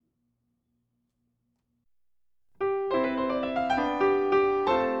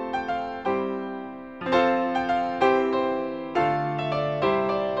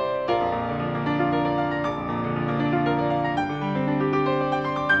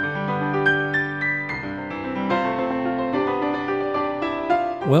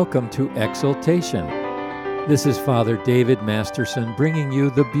Welcome to Exaltation. This is Father David Masterson bringing you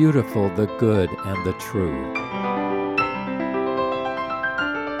the beautiful, the good, and the true.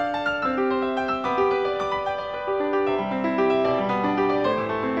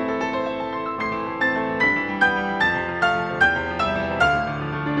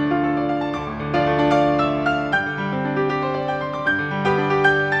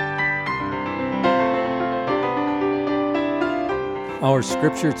 Our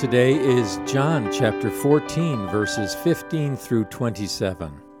scripture today is John chapter 14, verses 15 through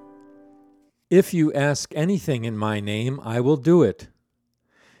 27. If you ask anything in my name, I will do it.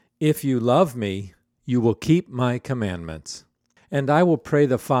 If you love me, you will keep my commandments. And I will pray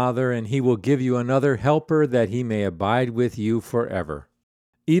the Father, and he will give you another helper that he may abide with you forever.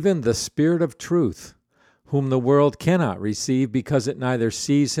 Even the Spirit of truth, whom the world cannot receive because it neither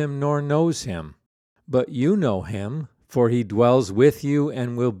sees him nor knows him. But you know him, for he dwells with you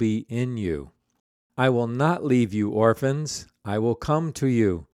and will be in you. I will not leave you orphans, I will come to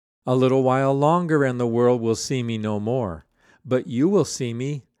you. A little while longer and the world will see me no more. But you will see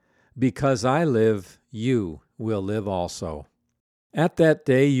me, because I live, you will live also. At that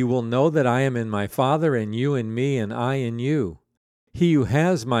day you will know that I am in my Father, and you in me, and I in you. He who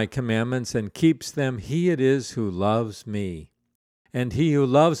has my commandments and keeps them, he it is who loves me. And he who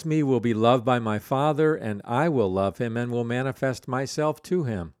loves me will be loved by my Father, and I will love him and will manifest myself to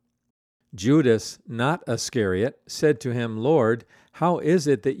him. Judas, not Iscariot, said to him, Lord, how is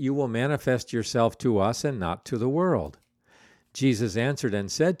it that you will manifest yourself to us and not to the world? Jesus answered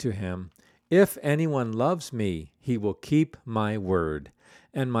and said to him, If anyone loves me, he will keep my word,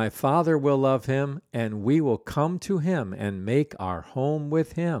 and my Father will love him, and we will come to him and make our home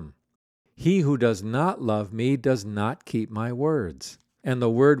with him. He who does not love me does not keep my words, and the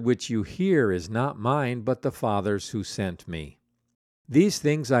word which you hear is not mine, but the Father's who sent me. These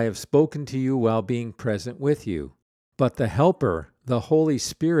things I have spoken to you while being present with you. But the Helper, the Holy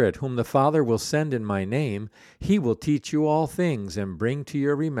Spirit, whom the Father will send in my name, he will teach you all things and bring to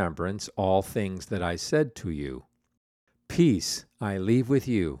your remembrance all things that I said to you. Peace I leave with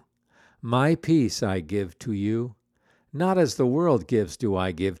you. My peace I give to you. Not as the world gives do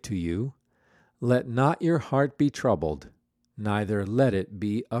I give to you. Let not your heart be troubled, neither let it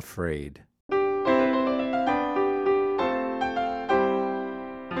be afraid.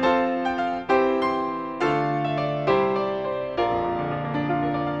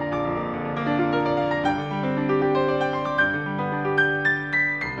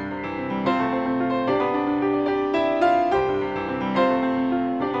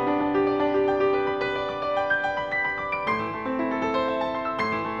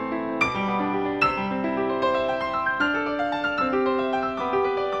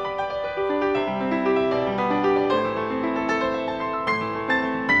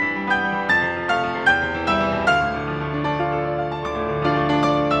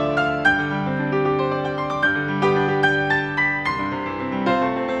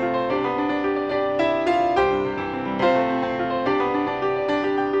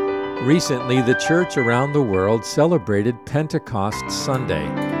 Recently, the church around the world celebrated Pentecost Sunday.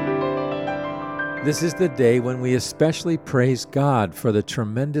 This is the day when we especially praise God for the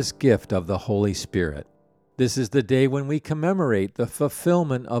tremendous gift of the Holy Spirit. This is the day when we commemorate the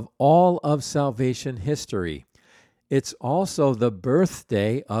fulfillment of all of salvation history. It's also the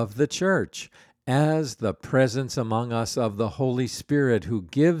birthday of the church, as the presence among us of the Holy Spirit, who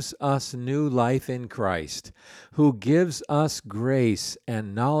gives us new life in Christ, who gives us grace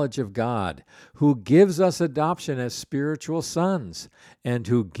and knowledge of God, who gives us adoption as spiritual sons, and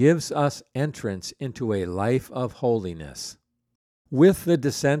who gives us entrance into a life of holiness. With the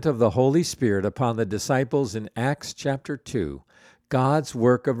descent of the Holy Spirit upon the disciples in Acts chapter 2, God's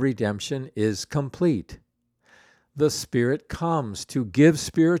work of redemption is complete. The Spirit comes to give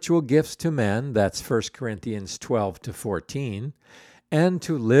spiritual gifts to men, that's 1 Corinthians 12-14, and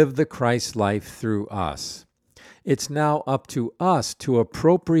to live the Christ life through us. It's now up to us to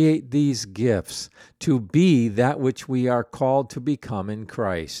appropriate these gifts, to be that which we are called to become in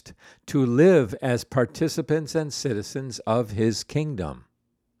Christ, to live as participants and citizens of His kingdom.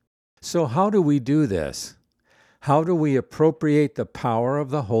 So how do we do this? How do we appropriate the power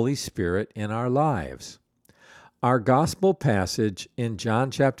of the Holy Spirit in our lives? Our gospel passage in John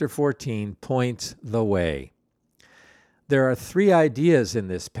chapter 14 points the way. There are three ideas in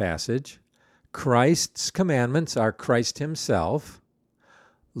this passage. Christ's commandments are Christ Himself.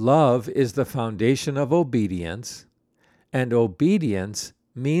 Love is the foundation of obedience. And obedience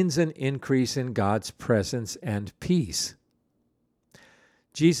means an increase in God's presence and peace.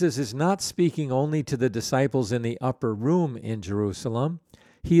 Jesus is not speaking only to the disciples in the upper room in Jerusalem.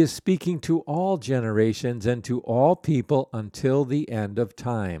 He is speaking to all generations and to all people until the end of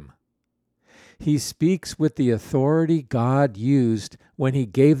time. He speaks with the authority God used when he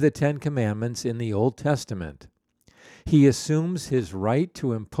gave the Ten Commandments in the Old Testament. He assumes his right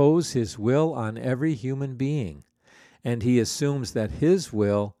to impose his will on every human being, and he assumes that his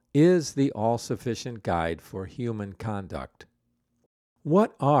will is the all-sufficient guide for human conduct.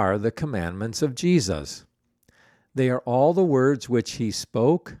 What are the commandments of Jesus? They are all the words which he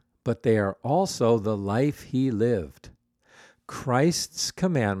spoke, but they are also the life he lived. Christ's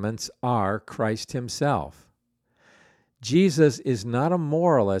commandments are Christ himself. Jesus is not a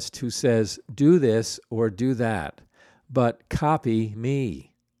moralist who says, do this or do that, but copy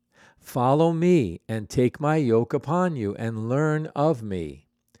me. Follow me and take my yoke upon you and learn of me.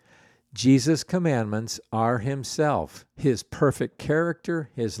 Jesus' commandments are himself, his perfect character,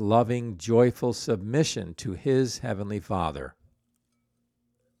 his loving, joyful submission to his heavenly Father.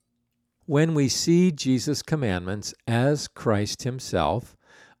 When we see Jesus' commandments as Christ himself,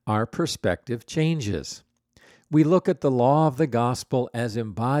 our perspective changes. We look at the law of the gospel as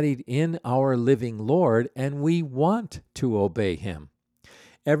embodied in our living Lord, and we want to obey him.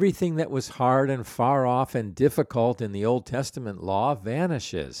 Everything that was hard and far off and difficult in the Old Testament law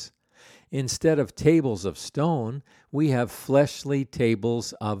vanishes. Instead of tables of stone, we have fleshly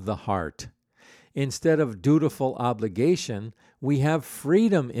tables of the heart. Instead of dutiful obligation, we have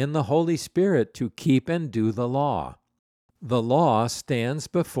freedom in the Holy Spirit to keep and do the law. The law stands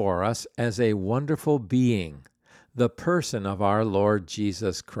before us as a wonderful being, the person of our Lord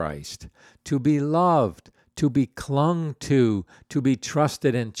Jesus Christ, to be loved, to be clung to be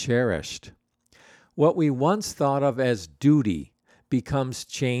trusted and cherished. What we once thought of as duty becomes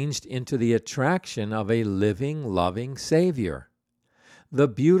changed into the attraction of a living, loving Savior. The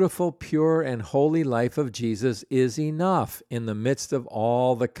beautiful, pure, and holy life of Jesus is enough in the midst of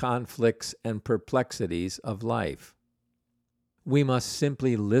all the conflicts and perplexities of life. We must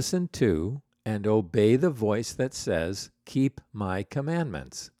simply listen to and obey the voice that says, "Keep my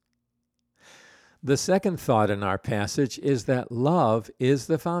commandments." The second thought in our passage is that love is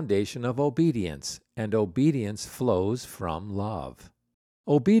the foundation of obedience, and obedience flows from love.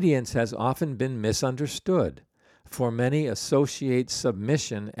 Obedience has often been misunderstood, for many associate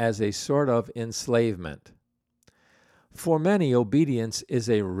submission as a sort of enslavement. For many, obedience is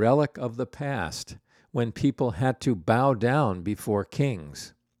a relic of the past, when people had to bow down before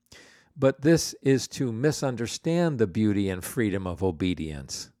kings. But this is to misunderstand the beauty and freedom of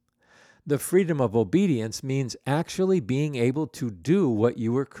obedience. The freedom of obedience means actually being able to do what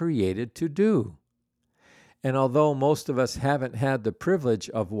you were created to do. And although most of us haven't had the privilege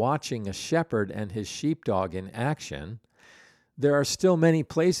of watching a shepherd and his sheepdog in action, there are still many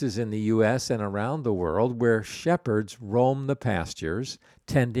places in the U.S. and around the world where shepherds roam the pastures,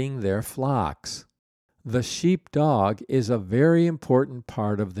 tending their flocks. The sheepdog is a very important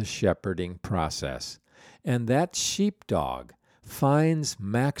part of the shepherding process, and that sheepdog finds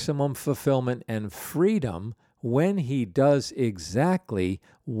maximum fulfillment and freedom when he does exactly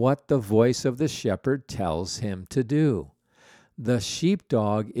what the voice of the shepherd tells him to do. The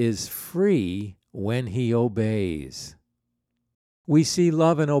sheepdog is free when he obeys. We see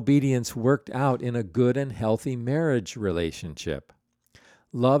love and obedience worked out in a good and healthy marriage relationship.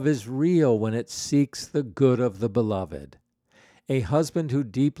 Love is real when it seeks the good of the beloved. A husband who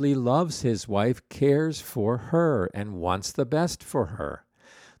deeply loves his wife cares for her and wants the best for her.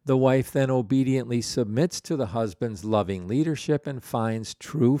 The wife then obediently submits to the husband's loving leadership and finds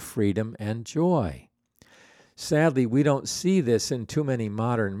true freedom and joy. Sadly, we don't see this in too many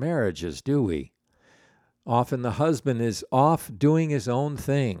modern marriages, do we? Often the husband is off doing his own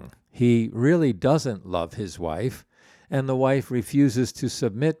thing. He really doesn't love his wife, and the wife refuses to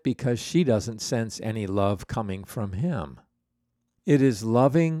submit because she doesn't sense any love coming from him. It is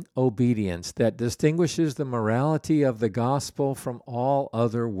loving obedience that distinguishes the morality of the gospel from all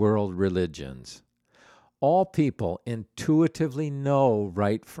other world religions. All people intuitively know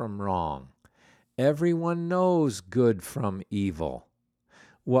right from wrong. Everyone knows good from evil.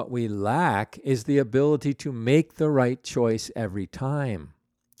 What we lack is the ability to make the right choice every time.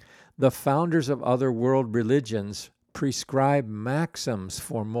 The founders of other world religions prescribe maxims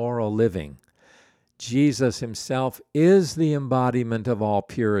for moral living. Jesus himself is the embodiment of all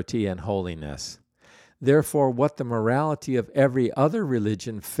purity and holiness. Therefore, what the morality of every other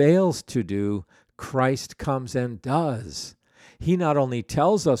religion fails to do, Christ comes and does. He not only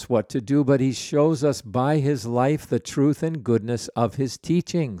tells us what to do, but he shows us by his life the truth and goodness of his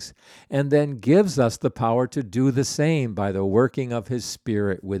teachings, and then gives us the power to do the same by the working of his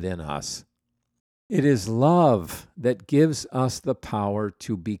Spirit within us. It is love that gives us the power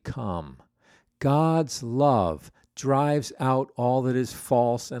to become. God's love drives out all that is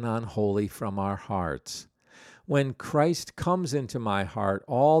false and unholy from our hearts. When Christ comes into my heart,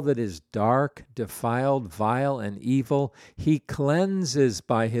 all that is dark, defiled, vile, and evil, he cleanses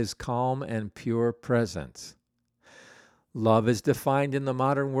by his calm and pure presence. Love is defined in the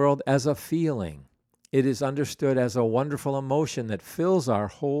modern world as a feeling. It is understood as a wonderful emotion that fills our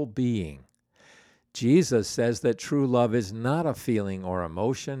whole being. Jesus says that true love is not a feeling or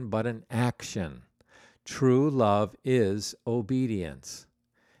emotion, but an action. True love is obedience.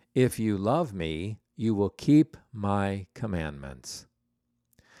 If you love me, you will keep my commandments.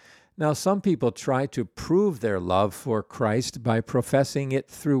 Now, some people try to prove their love for Christ by professing it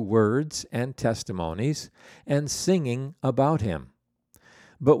through words and testimonies and singing about him.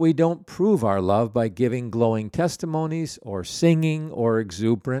 But we don't prove our love by giving glowing testimonies or singing or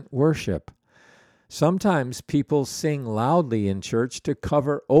exuberant worship. Sometimes people sing loudly in church to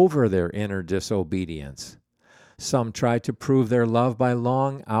cover over their inner disobedience. Some try to prove their love by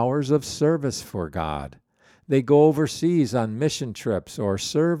long hours of service for God. They go overseas on mission trips or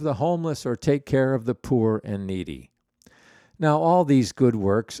serve the homeless or take care of the poor and needy. Now, all these good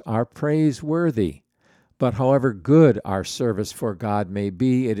works are praiseworthy, but however good our service for God may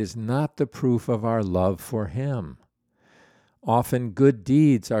be, it is not the proof of our love for him. Often good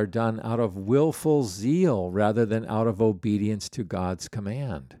deeds are done out of willful zeal rather than out of obedience to God's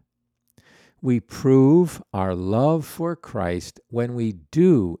command. We prove our love for Christ when we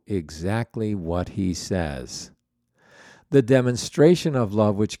do exactly what he says. The demonstration of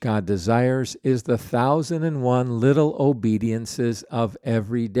love which God desires is the 1,001 little obediences of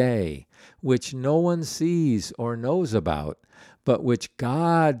every day, which no one sees or knows about, but which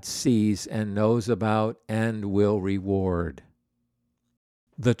God sees and knows about and will reward.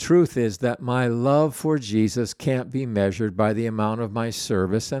 The truth is that my love for Jesus can't be measured by the amount of my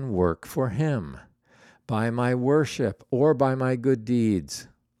service and work for him, by my worship, or by my good deeds.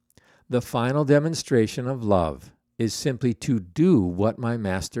 The final demonstration of love is simply to do what my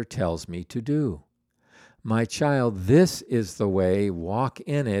Master tells me to do. My child, this is the way, walk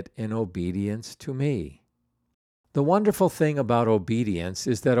in it in obedience to me. The wonderful thing about obedience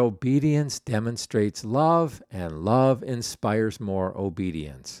is that obedience demonstrates love, and love inspires more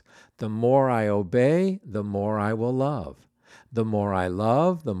obedience. The more I obey, the more I will love. The more I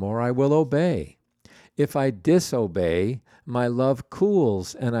love, the more I will obey. If I disobey, my love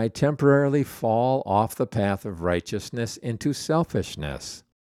cools, and I temporarily fall off the path of righteousness into selfishness.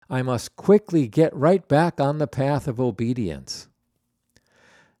 I must quickly get right back on the path of obedience.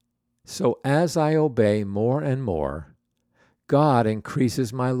 So as I obey more and more, God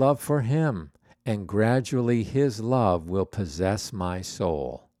increases my love for him, and gradually his love will possess my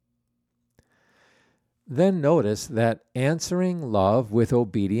soul. Then notice that answering love with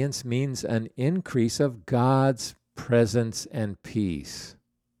obedience means an increase of God's presence and peace.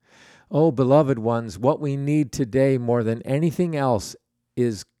 Oh, beloved ones, what we need today more than anything else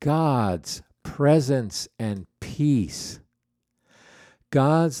is God's presence and peace.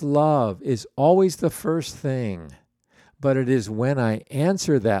 God's love is always the first thing, but it is when I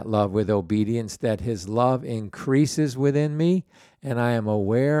answer that love with obedience that his love increases within me and I am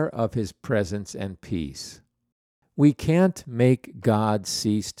aware of his presence and peace. We can't make God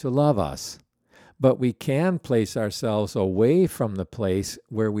cease to love us, but we can place ourselves away from the place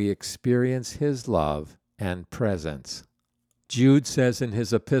where we experience his love and presence. Jude says in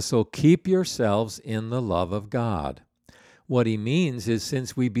his epistle, "Keep yourselves in the love of God." What he means is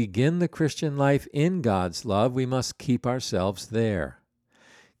since we begin the Christian life in God's love, we must keep ourselves there.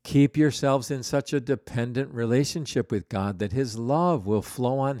 Keep yourselves in such a dependent relationship with God that his love will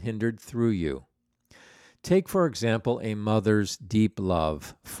flow unhindered through you. Take, for example, a mother's deep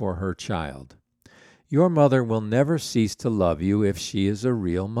love for her child. Your mother will never cease to love you if she is a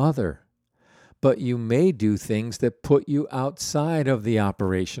real mother. But you may do things that put you outside of the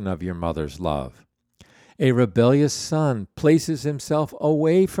operation of your mother's love. A rebellious son places himself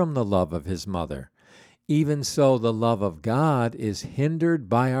away from the love of his mother. Even so, the love of God is hindered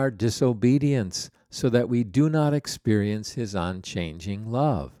by our disobedience, so that we do not experience his unchanging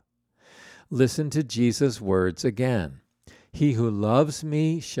love. Listen to Jesus' words again. "He who loves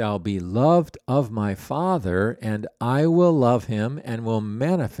me shall be loved of my Father, and I will love him and will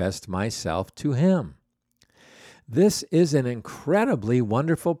manifest myself to him." This is an incredibly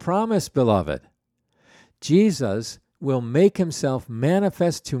wonderful promise, beloved. Jesus will make himself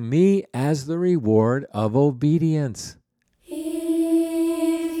manifest to me as the reward of obedience. If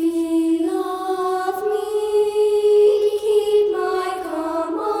ye love me, keep my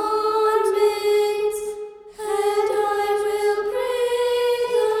commandments.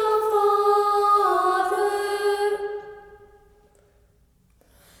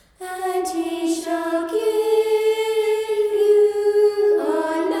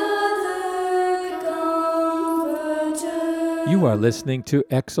 You are listening to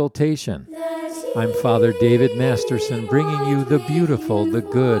Exaltation. I'm Father David Masterson, bringing you the beautiful, the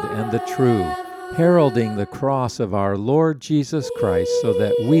good, and the true, heralding the cross of our Lord Jesus Christ so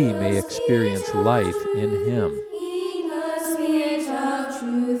that we may experience life in Him. In the Spirit of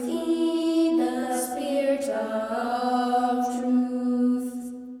truth, in the Spirit of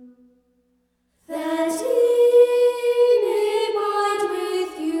truth, that He may abide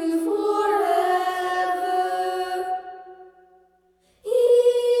with you forever.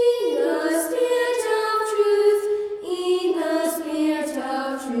 In the Spirit of truth, in the Spirit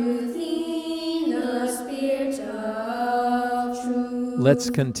of truth, in the Spirit of truth. Let's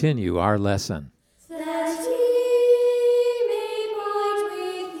continue our lesson. That He may abide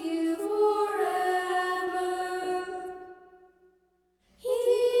with you forever.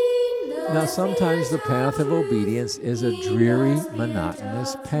 Now, sometimes the path of obedience is a dreary,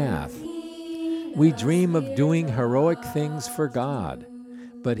 monotonous path. We dream of doing heroic things for God,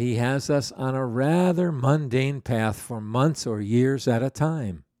 but He has us on a rather mundane path for months or years at a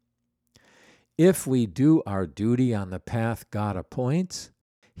time. If we do our duty on the path God appoints,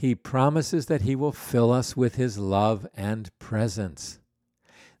 He promises that He will fill us with His love and presence.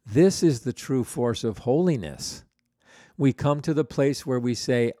 This is the true force of holiness. We come to the place where we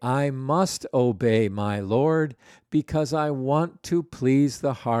say, I must obey my Lord because I want to please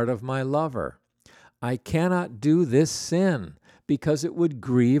the heart of my lover. I cannot do this sin because it would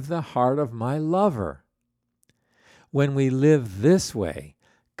grieve the heart of my lover. When we live this way,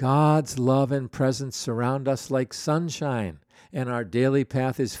 God's love and presence surround us like sunshine, and our daily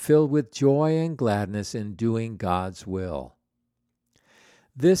path is filled with joy and gladness in doing God's will.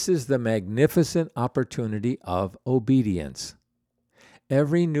 This is the magnificent opportunity of obedience.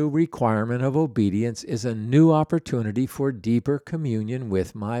 Every new requirement of obedience is a new opportunity for deeper communion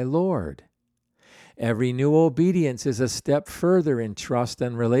with my Lord. Every new obedience is a step further in trust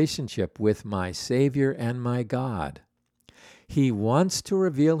and relationship with my Savior and my God. He wants to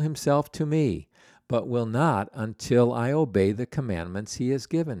reveal Himself to me, but will not until I obey the commandments He has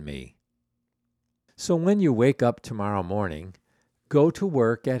given me. So when you wake up tomorrow morning, go to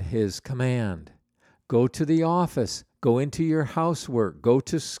work at His command. Go to the office, go into your housework, go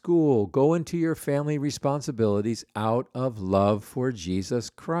to school, go into your family responsibilities out of love for Jesus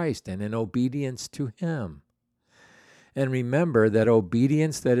Christ and in obedience to Him. And remember that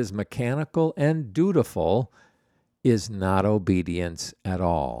obedience that is mechanical and dutiful is not obedience at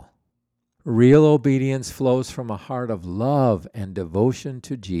all. Real obedience flows from a heart of love and devotion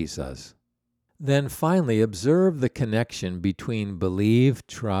to Jesus. Then finally, observe the connection between believe,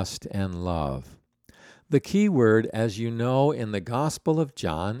 trust, and love. The key word, as you know, in the Gospel of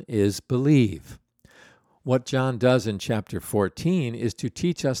John is believe. What John does in chapter 14 is to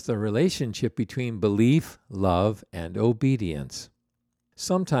teach us the relationship between belief, love, and obedience.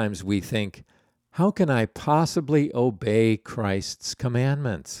 Sometimes we think, how can I possibly obey Christ's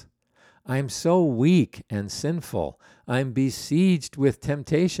commandments? I'm so weak and sinful. I'm besieged with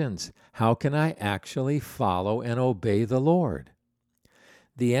temptations. How can I actually follow and obey the Lord?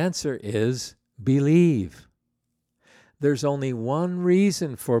 The answer is believe. There's only one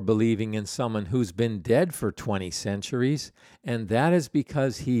reason for believing in someone who's been dead for 20 centuries, and that is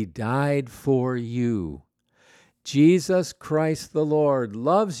because He died for you. Jesus Christ the Lord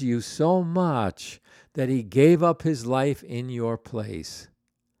loves you so much that He gave up His life in your place.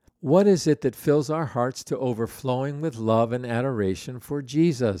 What is it that fills our hearts to overflowing with love and adoration for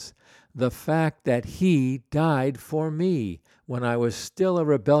Jesus? The fact that He died for me when I was still a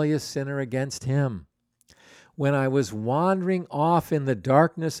rebellious sinner against Him. When I was wandering off in the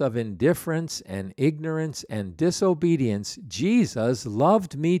darkness of indifference and ignorance and disobedience, Jesus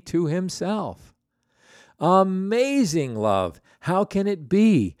loved me to Himself. Amazing love! How can it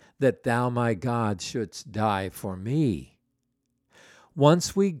be that Thou, my God, shouldst die for me?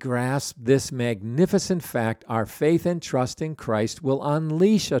 Once we grasp this magnificent fact, our faith and trust in Christ will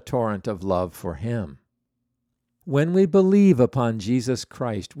unleash a torrent of love for Him. When we believe upon Jesus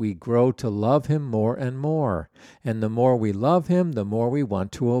Christ, we grow to love Him more and more, and the more we love Him, the more we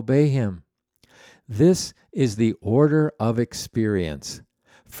want to obey Him. This is the order of experience.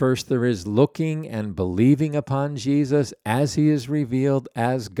 First, there is looking and believing upon Jesus as He is revealed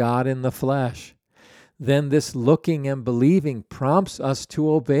as God in the flesh. Then this looking and believing prompts us to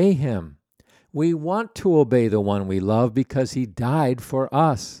obey Him. We want to obey the one we love because He died for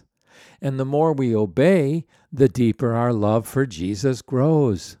us. And the more we obey, the deeper our love for Jesus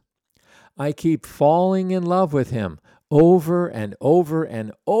grows. I keep falling in love with Him over and over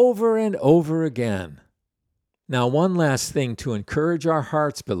and over and over again. Now, one last thing to encourage our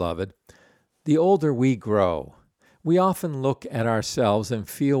hearts, beloved. The older we grow, We often look at ourselves and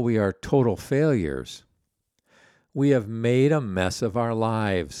feel we are total failures. We have made a mess of our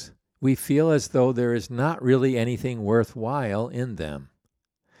lives. We feel as though there is not really anything worthwhile in them.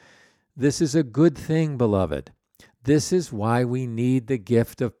 This is a good thing, beloved. This is why we need the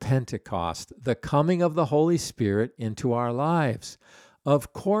gift of Pentecost, the coming of the Holy Spirit into our lives.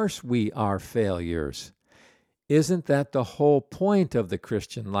 Of course we are failures. Isn't that the whole point of the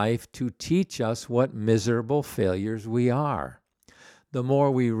Christian life, to teach us what miserable failures we are? The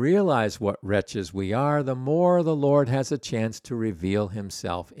more we realize what wretches we are, the more the Lord has a chance to reveal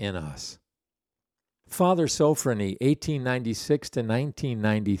himself in us. Father Sophrony, 1896 to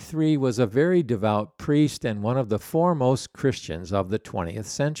 1993, was a very devout priest and one of the foremost Christians of the 20th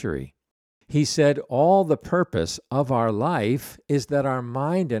century. He said, all the purpose of our life is that our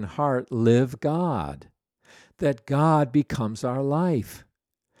mind and heart live God, that God becomes our life.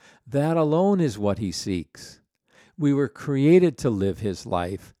 That alone is what he seeks. We were created to live his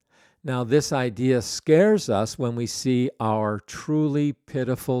life. Now, this idea scares us when we see our truly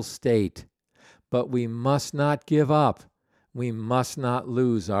pitiful state. But we must not give up. We must not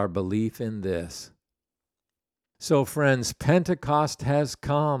lose our belief in this. So, friends, Pentecost has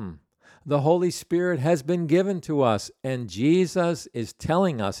come. The Holy Spirit has been given to us, and Jesus is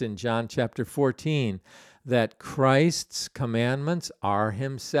telling us in John chapter 14 that Christ's commandments are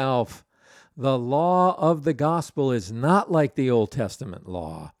himself. The law of the gospel is not like the Old Testament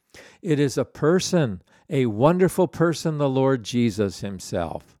law. It is a person, a wonderful person, the Lord Jesus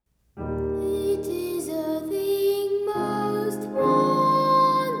himself.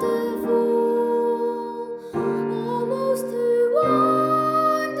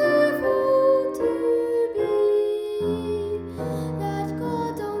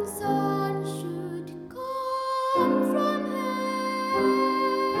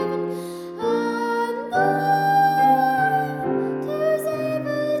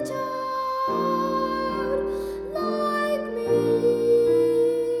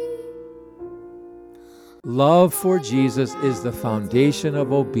 Love for Jesus is the foundation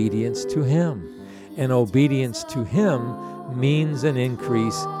of obedience to him, and obedience to him means an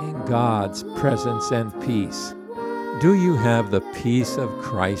increase in God's presence and peace. Do you have the peace of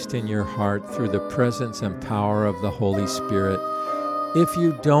Christ in your heart through the presence and power of the Holy Spirit? If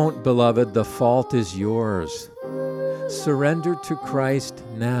you don't, beloved, the fault is yours. Surrender to Christ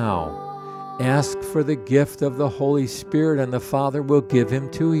now. Ask for the gift of the Holy Spirit, and the Father will give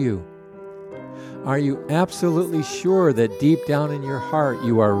him to you. Are you absolutely sure that deep down in your heart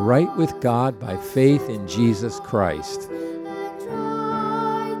you are right with God by faith in Jesus Christ?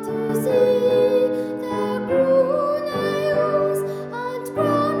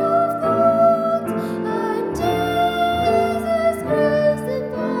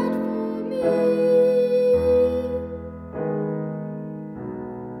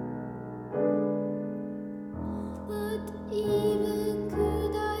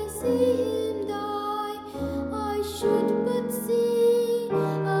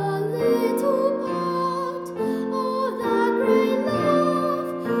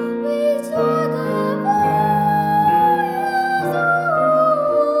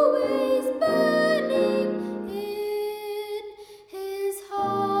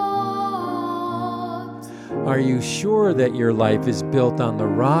 Are you sure that your life is built on the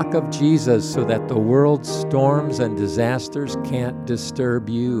rock of Jesus so that the world's storms and disasters can't disturb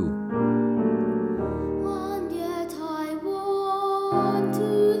you? And yet I want to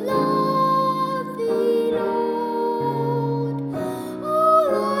love thee, Lord. Oh,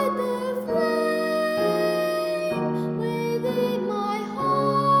 light the flame within my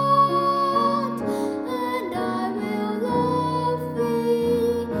heart, and I will love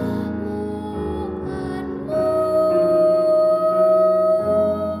thee more and more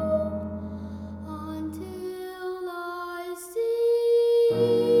until I see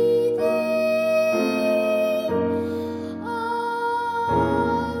thee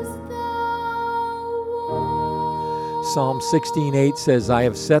as thou art. Psalm 16:8 says, I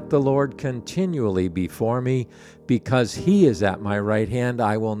have set the Lord continually before me. Because he is at my right hand,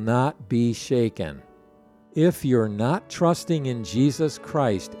 I will not be shaken. If you're not trusting in Jesus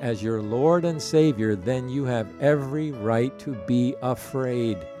Christ as your Lord and Savior, then you have every right to be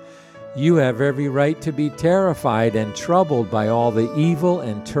afraid. You have every right to be terrified and troubled by all the evil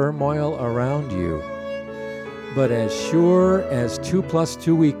and turmoil around you. But as sure as 2 +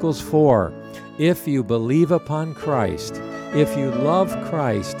 2 = 4, if you believe upon Christ, if you love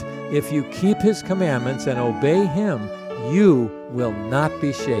Christ, if you keep his commandments and obey him, you will not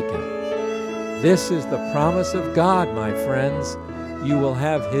be shaken. This is the promise of God, my friends. You will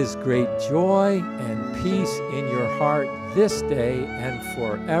have His great joy and peace in your heart this day and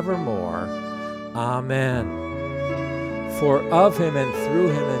forevermore. Amen. For of Him and through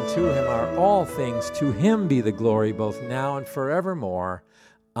Him and to Him are all things. To Him be the glory both now and forevermore.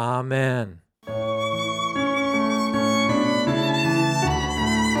 Amen.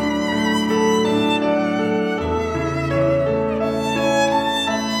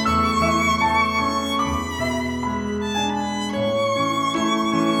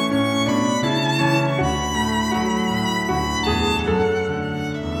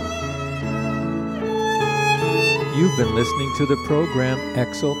 You've been listening to the program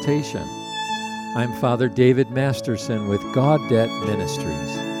Exaltation. I'm Father David Masterson with Gaudet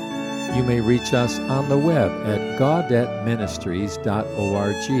Ministries. You may reach us on the web at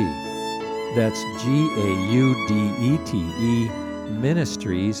gaudetministries.org. That's GAUDETE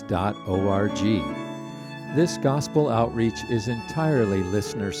ministries.org. This gospel outreach is entirely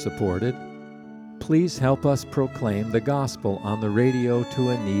listener-supported. Please help us proclaim the gospel on the radio to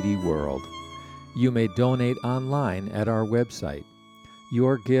a needy world. You may donate online at our website.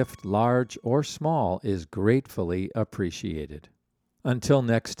 Your gift, large or small, is gratefully appreciated. Until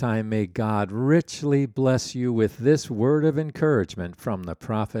next time, may God richly bless you with this word of encouragement from the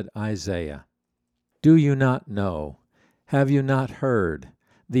prophet Isaiah. Do you not know? Have you not heard?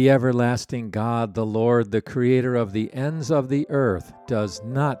 The everlasting God, the Lord, the Creator of the ends of the earth, does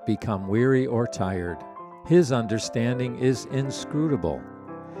not become weary or tired. His understanding is inscrutable.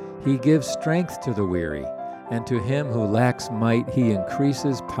 He gives strength to the weary, and to him who lacks might he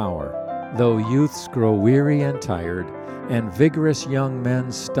increases power. Though youths grow weary and tired, and vigorous young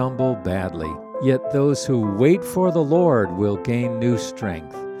men stumble badly, yet those who wait for the Lord will gain new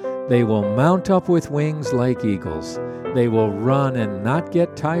strength. They will mount up with wings like eagles. They will run and not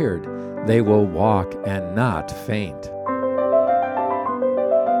get tired. They will walk and not faint.